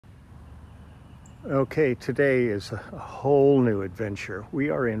Okay, today is a whole new adventure. We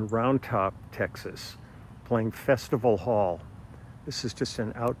are in Round Top, Texas, playing Festival Hall. This is just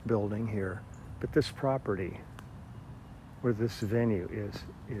an outbuilding here, but this property where this venue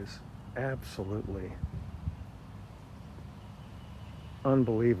is absolutely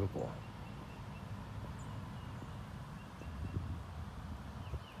unbelievable.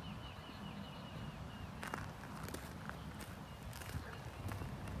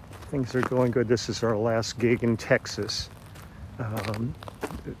 Things are going good. This is our last gig in Texas.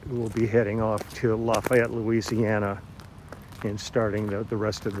 We'll be heading off to Lafayette, Louisiana, and starting the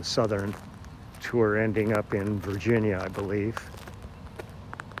rest of the southern tour, ending up in Virginia, I believe.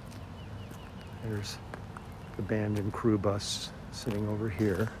 There's the band and crew bus sitting over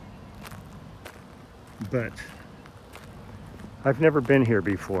here. But I've never been here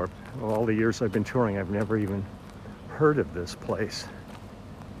before. All the years I've been touring, I've never even heard of this place.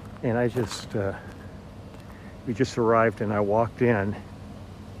 And we just arrived and I walked in.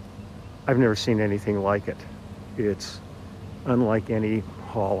 I've never seen anything like it. It's unlike any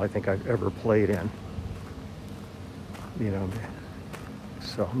hall I think I've ever played in. You know,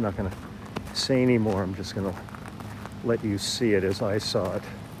 so I'm not gonna say any more. I'm just gonna let you see it as I saw it.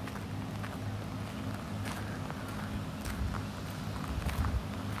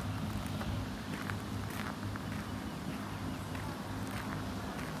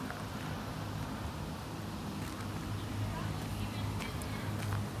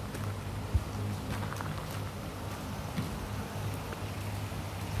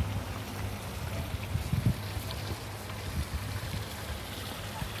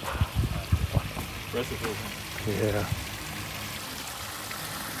 Yeah.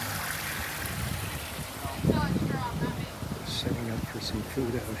 Setting up for some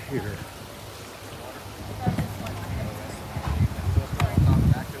food out here.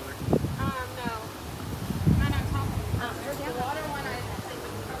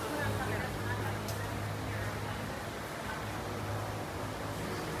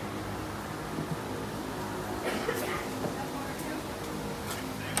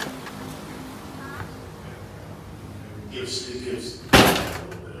 It gives a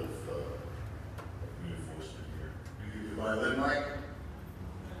little bit of reinforcement here. You give your violin, Mike?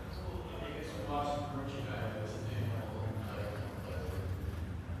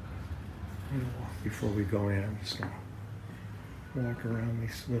 Before we go in, I'm just gonna walk around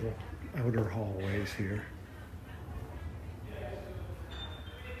these little outer hallways here.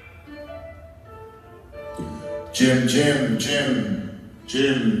 Jim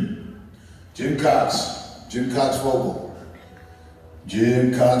Cox. Jim Cox vocal.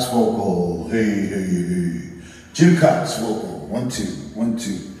 Jim Cox vocal. Hey. Jim Cox vocal. 1, 2, 1,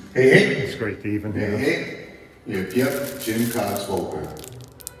 2. Hey. It's great to even have Yep. Jim Cox vocal.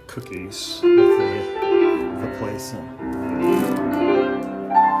 cookies with the place in.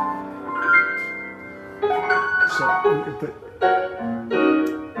 So, but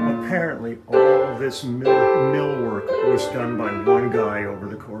apparently all this mill work was done by one guy over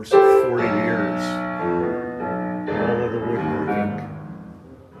the course of 40 years. All of the woodworking.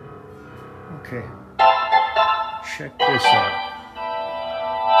 Okay, check this out.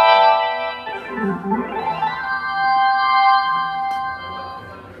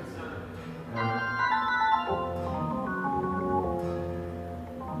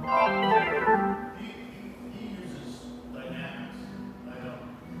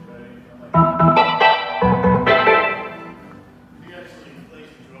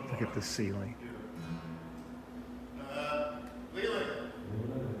 Look at the ceiling. Leland.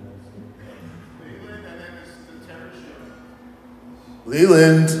 Leland, and then this is the tenor show.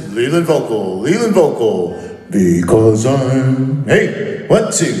 Leland vocal. Because I'm. Hey,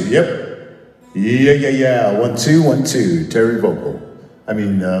 1, 2, yep. Yeah. 1, 2, 1, 2. Terry vocal.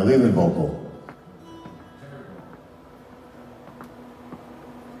 Leland vocal.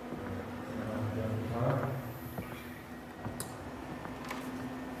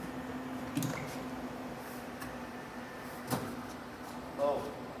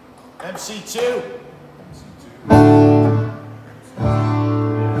 MC2.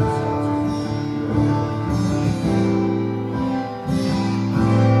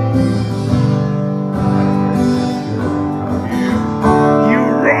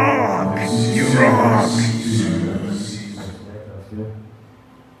 You rock.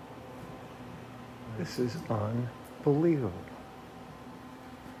 This is unbelievable.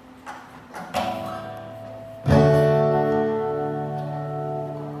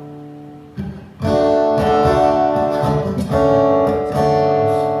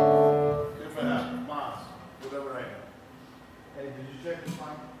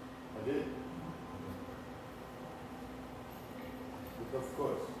 Of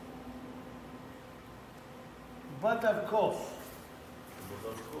course. But of course.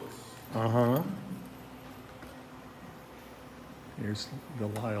 Of course. Uh-huh. Here's the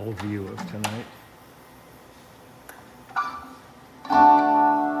Lyle view of tonight.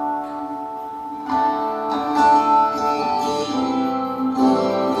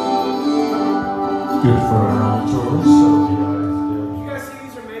 Good for our tours. You guys see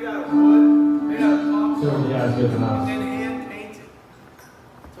these are made out of wood, made out of popcorn, So you guys good enough. and hand painted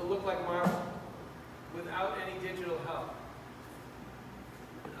to look like marble without any digital help.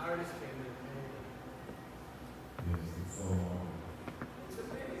 An artist came in and painted it. It's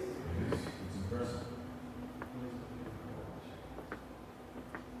amazing. It's impressive.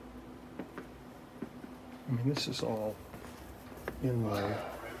 I mean, this is all inlay.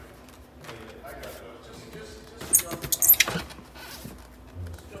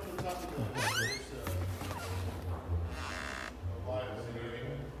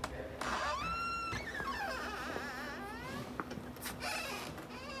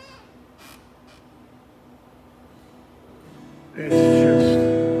 It's just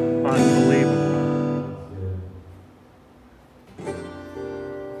unbelievable.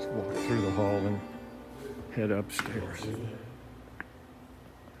 Let's walk through the hall and head upstairs.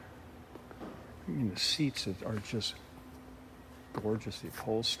 I mean, the seats are just gorgeous. The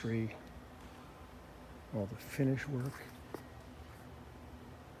upholstery, all the finish work.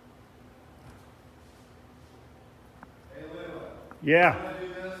 Hey, Leland. Yeah. You want to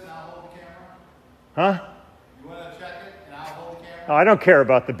do this and I'll hold the camera? Huh? You want to check it and I'll hold the camera? Oh, I don't care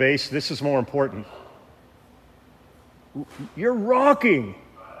about the bass. This is more important. You're rocking.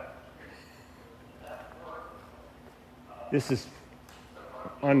 This is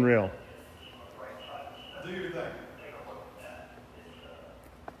unreal. Do your thing.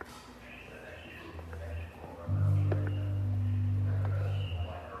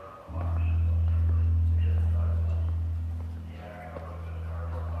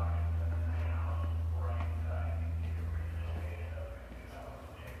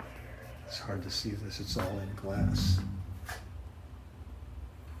 It's hard to see this. It's all in glass.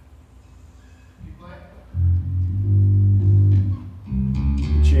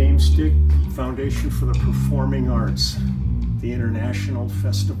 James Dick Foundation for the Performing Arts, the International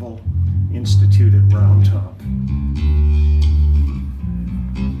Festival Institute at Round Top.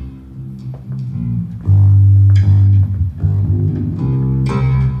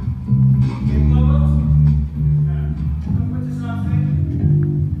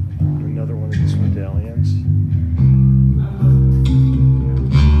 Another one of these medallions.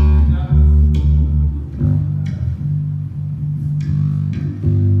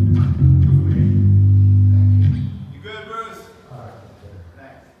 You good, Bruce?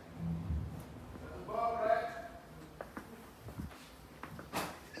 Thanks.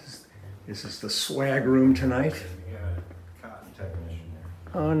 This is the swag room tonight. We got a cotton technician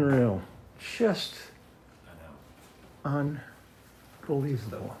there. Unreal. Just I know.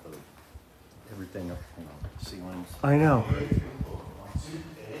 unbelievable. Everything up, ceilings. I know.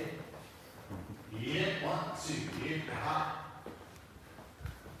 Yeah, 1, 2, yeah, hot.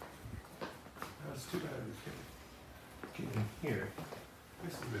 That's too bad we can't get in here.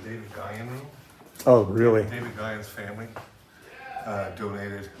 This is the David Guyan room. Oh, really? David Guyan's family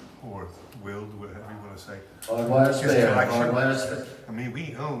donated or willed, whatever you want to say. Last His collection. day. I mean,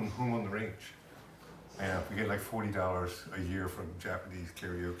 we own Home on the Range. Yeah, we get like $40 a year from Japanese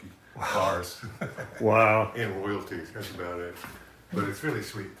karaoke bars Wow. and royalties. That's about it. But it's really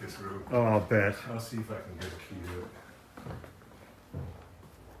sweet, this room. Oh, I'll bet. I'll see if I can get a key to it.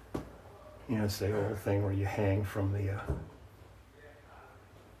 You know, it's the old thing where you hang from the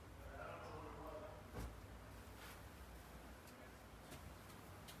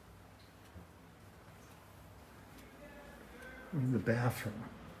in the bathroom.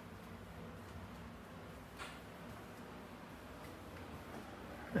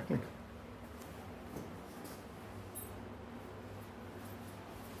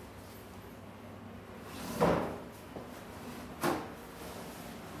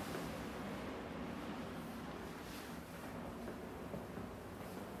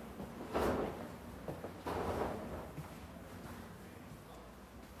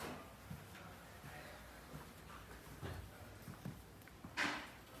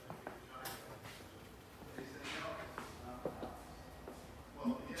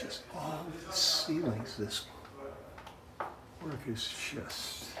 Just all the ceilings, this work is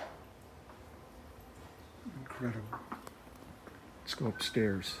just incredible. Let's go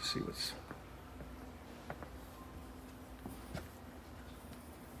upstairs, see what's...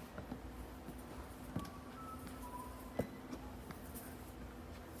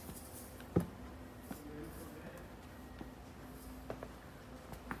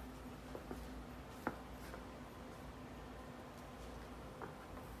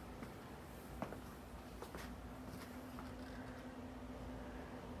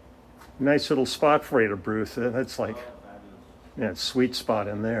 Nice little spot for you to brew. So that's like, yeah, sweet spot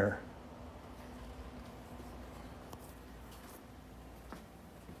in there.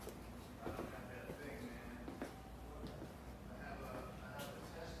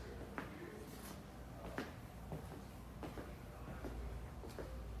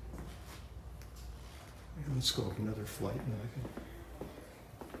 Let's go another flight and I can.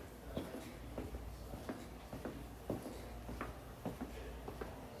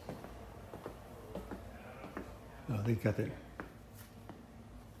 Oh, they got it.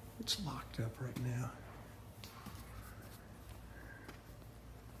 It's locked up right now.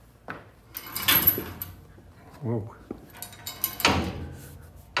 Whoa.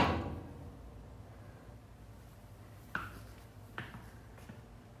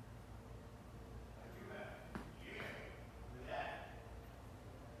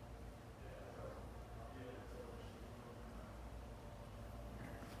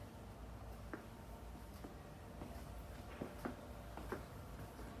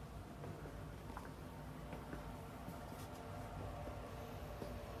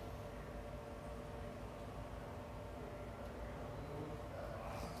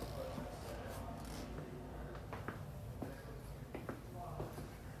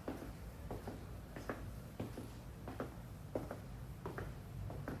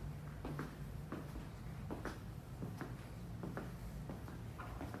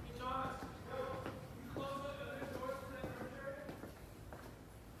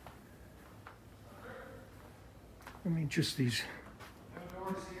 I mean, just these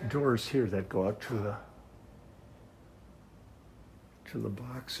doors here that go out to the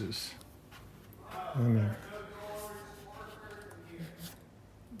boxes. I mean,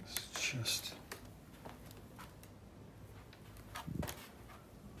 it's just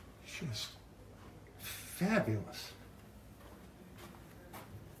fabulous.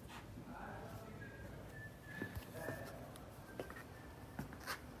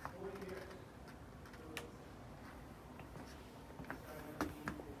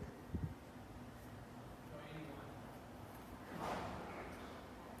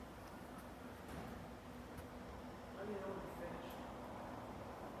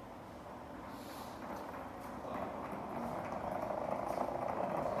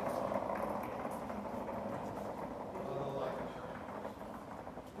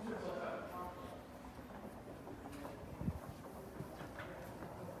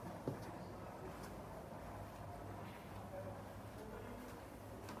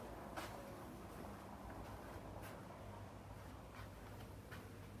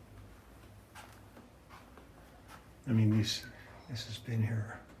 I mean, this has been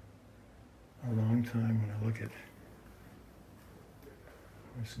here a long time. When I look at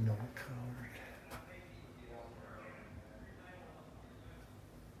this no colored.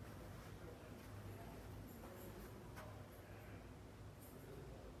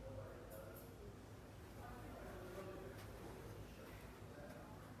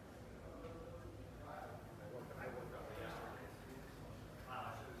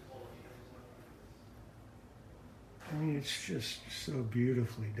 I mean, it's just so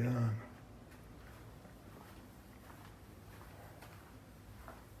beautifully done.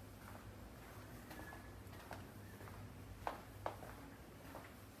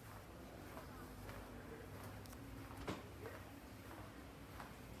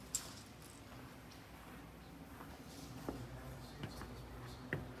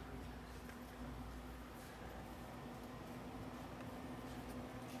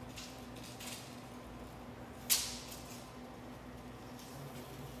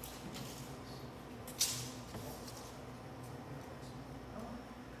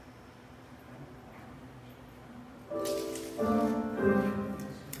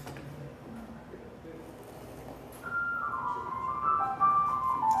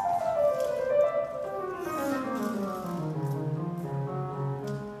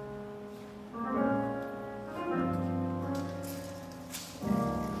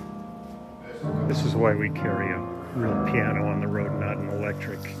 This is why we carry a real piano on the road, not an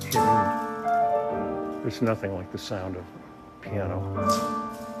electric hidden. There's nothing like the sound of piano.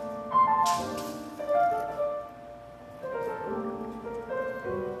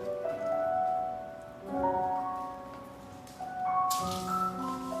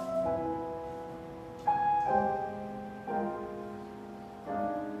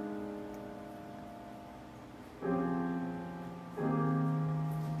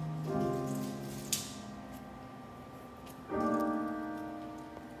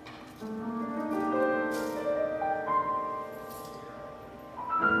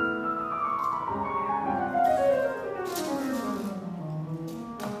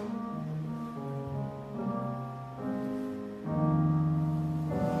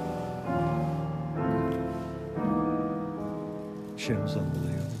 gym's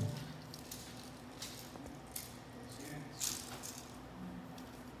unbelievable.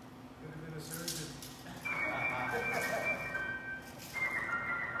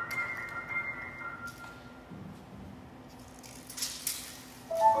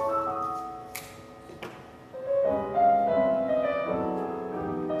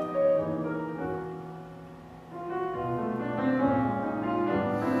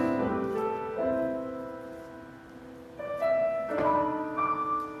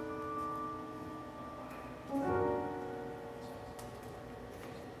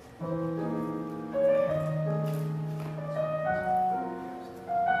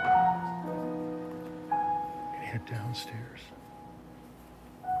 Head downstairs.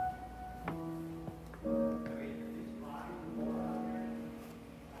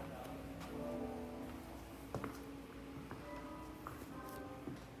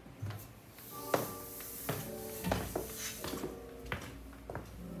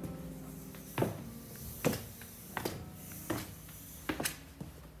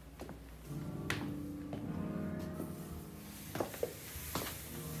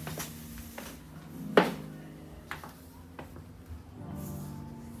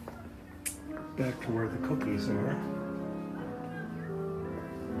 Back to where the cookies are.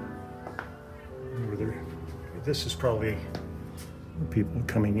 This is probably people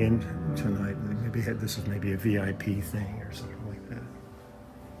coming in tonight. This is maybe a VIP thing or something like that.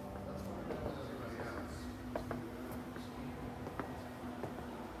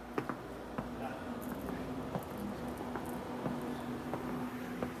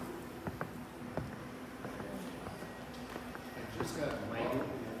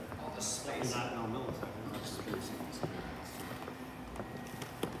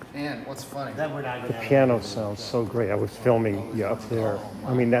 And what's funny? The piano sounds so great. I was filming you up there.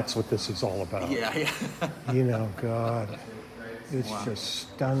 I mean, that's what this is all about. Yeah. You know, God, it's just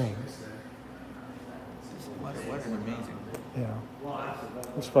stunning. What an amazing. Yeah.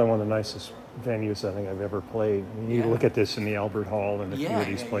 It's probably one of the nicest venues I think I've ever played. I mean, you look at this in the Albert Hall and a few of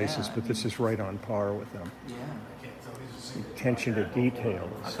these places, but this is right on par with them. Yeah. Attention to detail.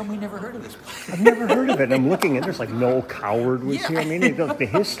 How come we never heard of this place? I've never heard of it. And I'm looking and there's like Noel Coward was here. I mean, the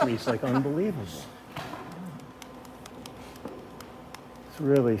history's like unbelievable. It's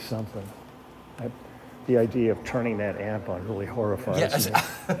really something. The idea of turning that amp on really horrifies me.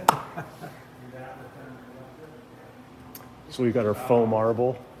 So we've got our faux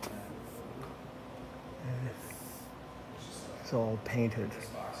marble. It's all painted.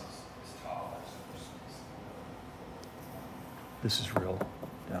 This is real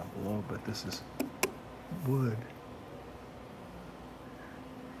down below, but this is wood.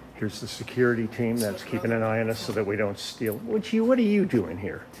 Here's the security team that's keeping an eye on us so that we don't steal. What are you doing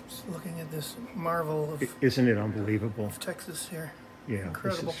here? Just looking at this marvel of Isn't it unbelievable? Texas here. Yeah,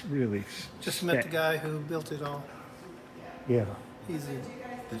 Incredible. This is really Just met the guy who built it all. Yeah. He's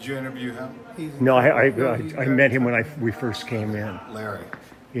a, Did you interview him? he's No, I met him when we first came in. Larry.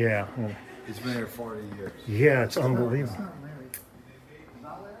 Yeah. He's been here 40 years. Yeah, it's unbelievable.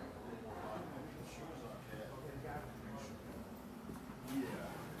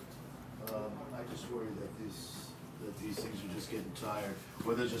 I just worry that these things are just getting tired,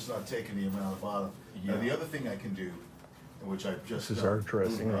 or they're just not taking the amount of bottom. Yeah. And the other thing I can do, which I've just This is done, our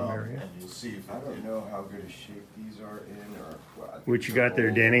dressing room area. and you'll see if I don't know how good a shape these are in, or what. What you got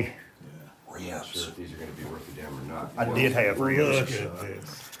there, Danny? I'm not sure if these are going to be worth a damn or not. I did have real Look good.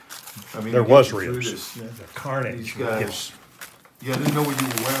 I mean, There you was get through ribs. this. The carnage. These guys. Yeah, I didn't know what you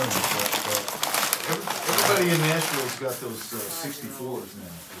were wearing, but everybody in Nashville's got those 64s now.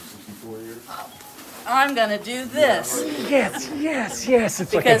 64 years. I'm gonna do this Yes.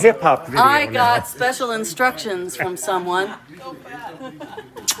 It's like a because hip hop video. I now. got special instructions from someone.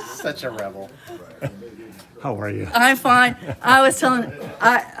 Such a rebel. How are you? I'm fine. I was telling,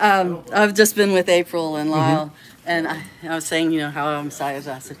 I've just been with April and Lyle, and I was saying, how I'm excited.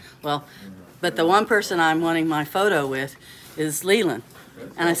 I said, well, but the one person I'm wanting my photo with is Leland.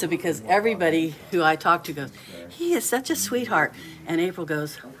 And I said, because everybody who I talk to goes, he is such a sweetheart. And April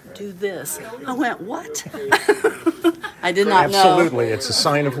goes, do this. I went, what? I did not know. Absolutely, it's a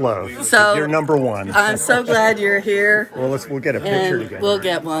sign of love. So, You're number one. I'm so glad you're here. Well, we'll get a picture And together. we'll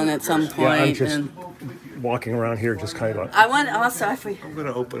get one at some point. Yeah, I'm just and walking around here, just kind of. I want also, I'm going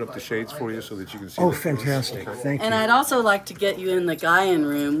to open up the shades for you so that you can see. Oh, the photos. fantastic! Thank and you. I'd also like to get you in the Guyan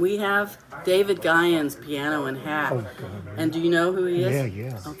room. We have David Guyan's piano and hat. Oh, God. And do you know who he is?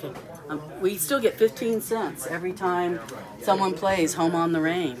 Yeah. Okay. We still get 15 cents every time someone plays Home on the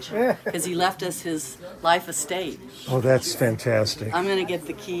Range because he left us his life estate. Oh, that's fantastic. I'm going to get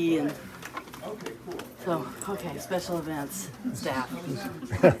the key and So, okay, special events staff.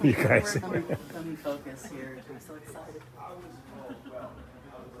 You guys. Let me focus here. I'm so excited.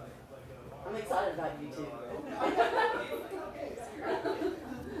 I'm excited about you too.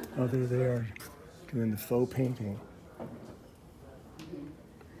 Oh, there they are doing the faux painting.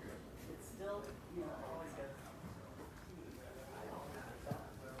 It's still, you know, always good.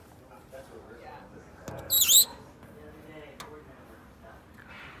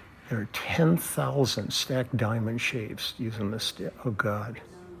 There are 10,000 stacked diamond shapes using this. Oh, God.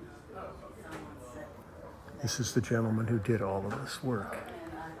 This is the gentleman who did all of this work.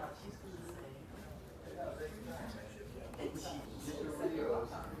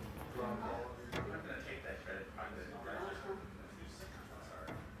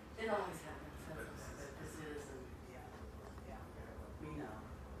 It always happens. This is, we know.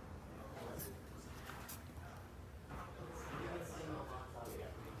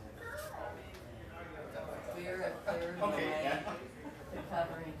 We're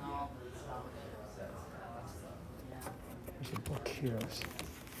covering all the scholarships. There's a book here.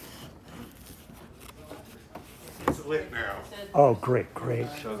 It's lit now. Oh, great.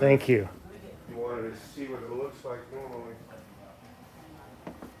 Thank you. You wanted to see what it looks like normally.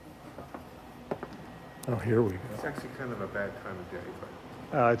 Oh, here we It's go. actually kind of a bad time of day,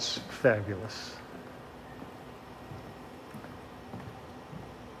 but It's fabulous.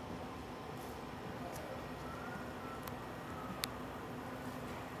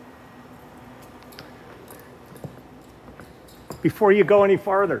 Before you go any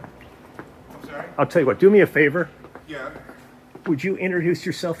farther, I'm sorry? I'll tell you what, do me a favor. Yeah. Would you introduce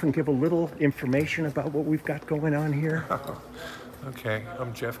yourself and give a little information about what we've got going on here? Okay,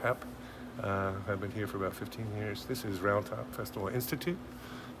 I'm Jeff Hepp. I've been here for about 15 years. This is Round Top Festival Institute.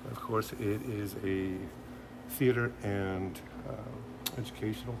 Of course, it is a theater and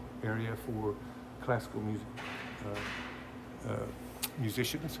educational area for classical music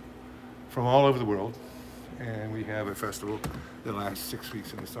musicians from all over the world. And we have a festival that lasts 6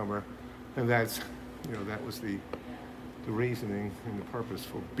 weeks in the summer. And that's, that was the reasoning and the purpose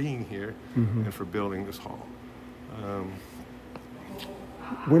for being here and for building this hall.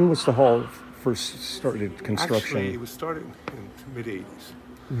 When was the hall first started construction? Actually, it was started in the mid-'80s.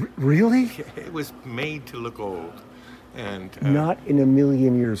 Really? It was made to look old. And Not in a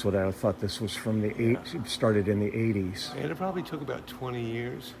million years would I have thought this was from the started in the 80s. and it probably took about 20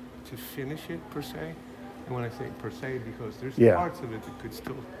 years to finish it, per se. And when I say per se, because there's parts of it that could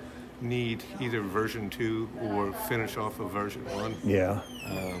still need either version 2 or finish off of version 1. Yeah.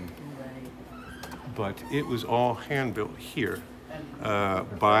 But it was all hand-built here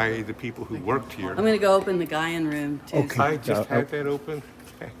by the people who worked here. I'm going to go open the Guyan room too. Okay. I just had that open.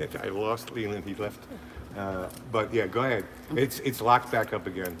 I lost Leland, he left. But yeah, go ahead. It's locked back up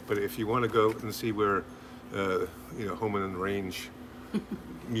again. But if you want to go and see where, Home and Range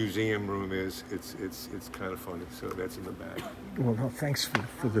museum room is, it's kind of funny. So that's in the back. Well, no, thanks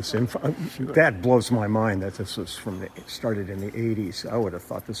for this info. That blows my mind that this was started in the 80s. I would have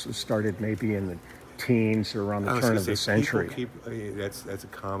thought this was started maybe in the teens or around the turn of the century. That's a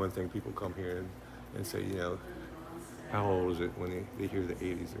common thing. People come here and say, how old is it when they hear the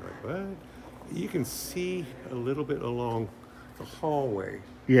 80s? They're like, what? You can see a little bit along the hallway.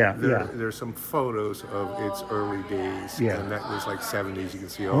 There's some photos of its early days. Yeah. And that was like 70s. You can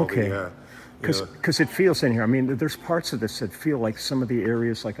see all the... Because it feels in here. I mean, there's parts of this that feel like some of the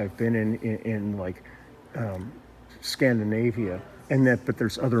areas like I've been in like Scandinavia, but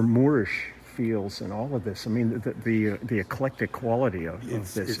there's other Moorish feels and all of this. I mean, the eclectic quality of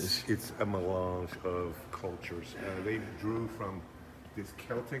this is... It's a melange of cultures. They drew from this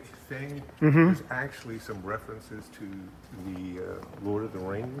Celtic thing. There's actually some references to the Lord of the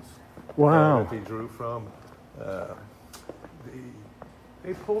Rings. Wow. That they drew from.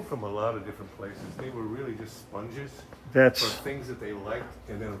 They pulled from a lot of different places. They were really just sponges for things that they liked.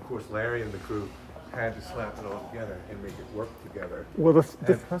 And then, of course, Larry and the crew had to slap it all together and make it work together. Well,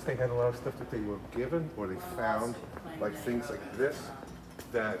 and plus, they had a lot of stuff that they were given or they found, like things like this,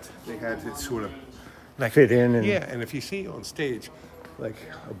 that they had to sort of fit in. And if you see on stage, like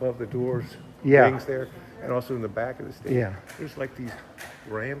above the doors, things there, and also in the back of the stage, there's like these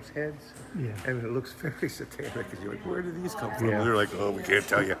ram's heads, and it looks very satanic. And you're like, where do these come from? And they're like, oh, we can't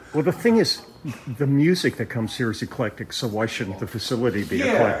tell you. Well, the thing is, the music that comes here is eclectic, so why shouldn't the facility be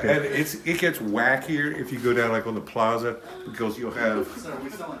eclectic? And it gets wackier if you go down like on the plaza, because you'll have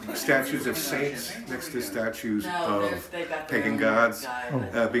statues of saints next to statues of pagan gods,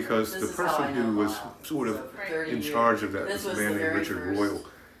 because the person who was sort of in charge of that was a man named Richard Royal.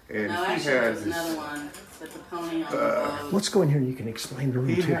 And he had this, let's go in here and you can explain the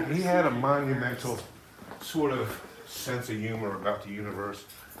room too. He had a monumental sort of sense of humor about the universe.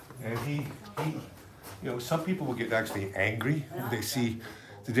 And he some people will get actually angry when they see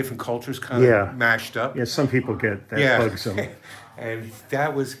the different cultures kind of mashed up. Yeah, some people get that bugs them. And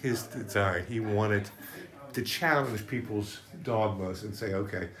that was his design. He wanted to challenge people's dogmas and say,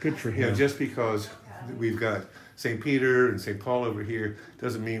 okay, good for him. Just because we've got St. Peter and St. Paul over here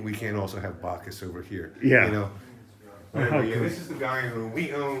doesn't mean we can't also have Bacchus over here. Yeah. This is the dining room.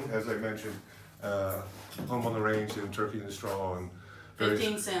 We own, as I mentioned, Home on the Range and Turkey in the Straw. And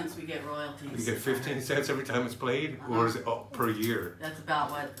 15 cents we get royalties. You get 15 cents every time it's played, or is it per year? That's about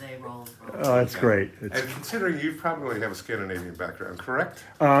what they roll. Oh, that's great. And considering you probably have a Scandinavian background, correct?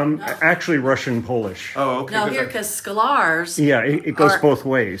 Actually, Russian, Polish. Oh, okay. No, here, because Sklars. Yeah, it goes both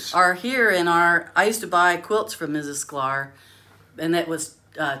ways. Are here in our. I used to buy quilts from Mrs. Sklar, and that was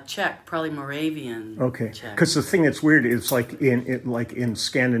Czech, probably Moravian. Okay, because the thing that's weird is like in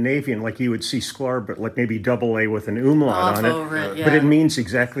Scandinavian, like you would see Sklar, but like maybe double A with an umlaut on it. Yeah. But it means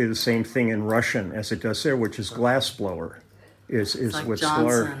exactly the same thing in Russian as it does there, which is glassblower. Is like what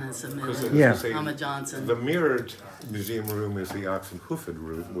Johnson Sklar. I'm a Johnson. The mirrored museum room is the Oxenhoofed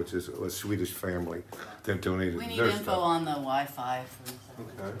room, which is a Swedish family that donated. We need info on the Wi-Fi.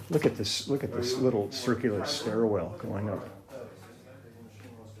 Okay. Look at this little circular stairwell going up.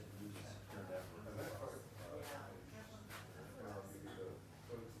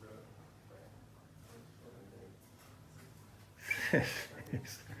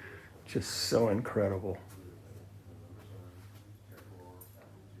 It's just so incredible.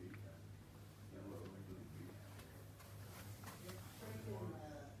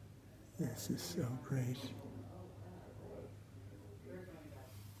 This is so great.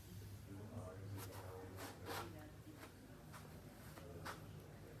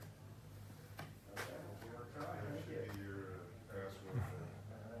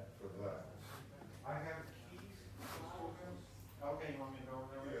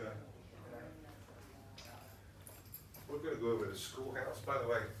 We're going to go over to the schoolhouse. By the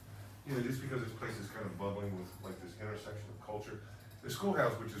way, just because this place is kind of bubbling with like this intersection of culture, the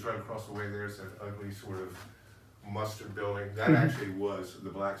schoolhouse, which is right across the way there, is that ugly sort of mustard building. That actually was the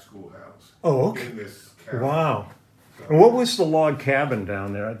black schoolhouse. Oh, okay. In this cabin. Wow. And what was the log cabin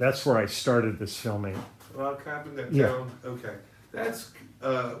down there? That's where I started this filming. Log cabin that down? Okay. That's,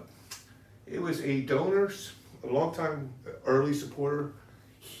 it was a donor's, a long-time early supporter.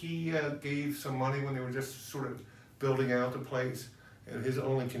 He gave some money when they were just sort of building out the place, and his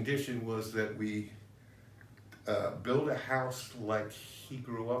only condition was that we build a house like he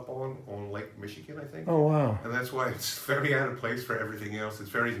grew up on Lake Michigan, I think. Oh wow! And that's why it's very out of place for everything else.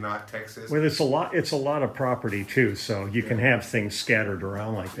 It's very not Texas. Well, it's a lot of property too, so you can have things scattered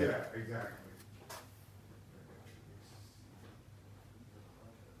around like that. Yeah, exactly.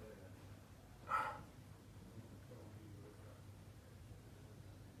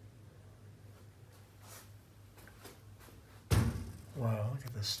 Wow, look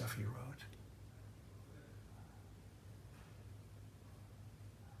at the stuff he wrote.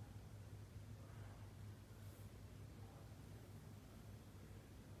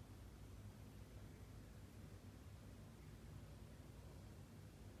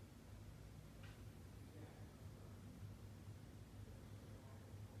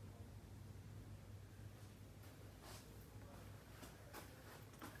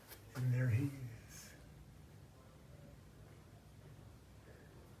 And there he is.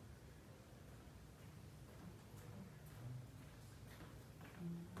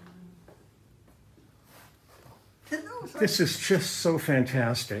 This is just so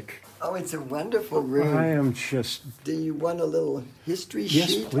fantastic. Oh, it's a wonderful room. I am just... Do you want a little history sheet?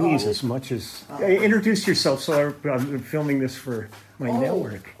 Yes, please, as much as... Introduce yourself. So I'm filming this for my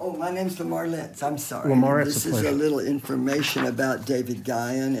network. Oh, my name's Lamar Lentz. I'm sorry. Lamar, this is a little information about David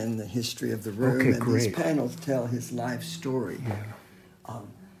Guyon and the history of the room. Okay, and great. These panels tell his life story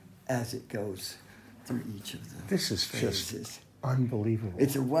as it goes through each of the This is phases. Just unbelievable.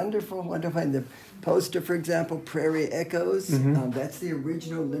 It's a wonderful, wonderful. And the poster, for example, Prairie Echoes, that's the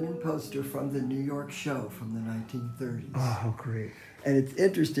original linen poster from the New York show from the 1930s. Oh, how great. And it's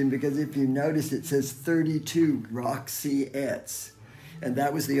interesting because if you notice, it says 32 Roxy-ettes. And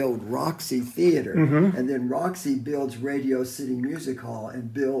that was the old Roxy Theater. And then Roxy builds Radio City Music Hall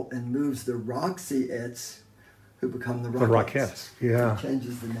and moves the Roxy-ettes who become the Rockettes. Yeah.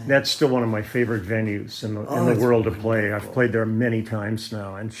 Changes the name. That's still one of my favorite venues in the world to play. I've played there many times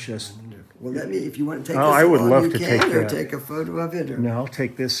now, and it's just... Well, let me, if you want to take this I would love you to can, take or that. take a photo of it. Or, No, I'll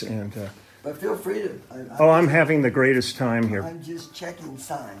take this and... but feel free to... I'm having the greatest time here. I'm just checking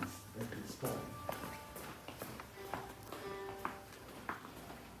signs at this point.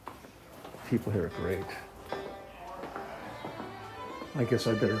 People here are great. I guess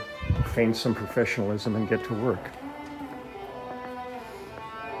I better feign some professionalism and get to work.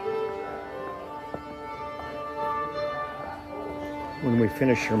 When we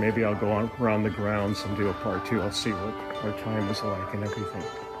finish here, maybe I'll go on around the grounds and do a part two. I'll see what our time is like and everything.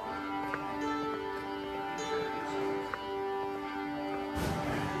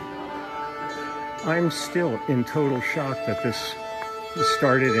 I'm still in total shock that this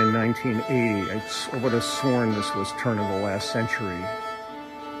started in 1980. I would have sworn this was turn of the last century.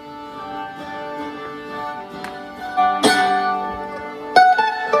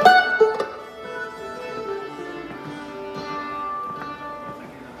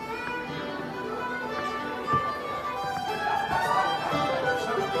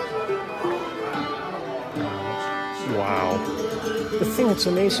 Wow. The thing that's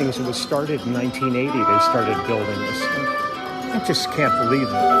amazing is it was started in 1980. They started building this. I just can't believe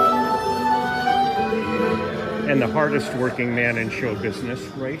it. And the hardest working man in show business,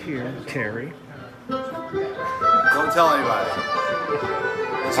 right here, Terry. Don't tell anybody.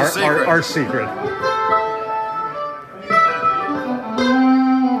 It's a secret. Our secret.